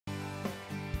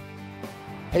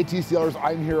Hey TCLers,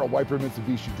 I'm here at Wiper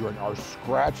Mitsubishi during our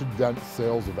Scratch and Dent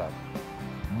Sales event.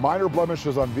 Minor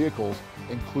blemishes on vehicles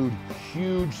include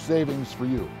huge savings for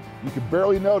you. You can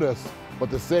barely notice,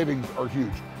 but the savings are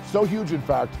huge. So huge, in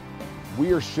fact,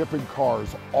 we are shipping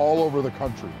cars all over the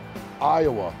country.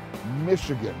 Iowa,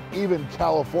 Michigan, even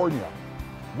California.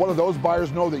 One of those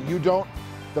buyers know that you don't,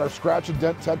 that our Scratch and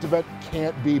Dent tent event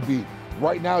can't be beat.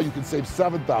 Right now you can save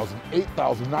 $7,000,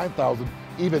 $8,000, $9,000,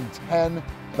 even $10,000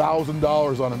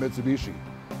 on a Mitsubishi.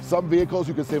 Some vehicles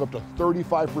you can save up to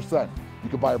 35%. You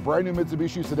can buy a brand new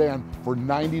Mitsubishi sedan for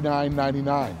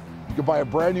 $99.99. You can buy a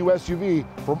brand new SUV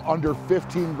from under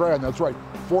 15 grand. That's right,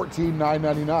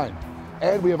 $14,999.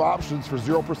 And we have options for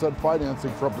 0%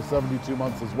 financing for up to 72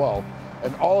 months as well.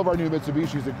 And all of our new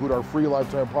Mitsubishis include our free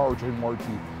lifetime powertrain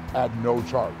warranty at no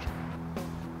charge.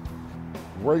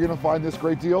 Where are you gonna find this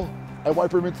great deal? At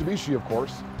Wiper Mitsubishi, of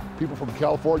course. People from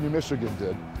California, Michigan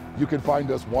did. You can find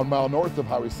us 1 mile north of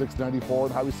Highway 694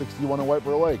 and Highway 61 in White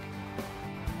Bear Lake.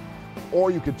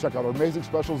 Or you can check out our amazing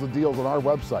specials and deals on our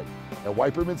website at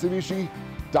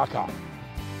wipermitsubishi.com.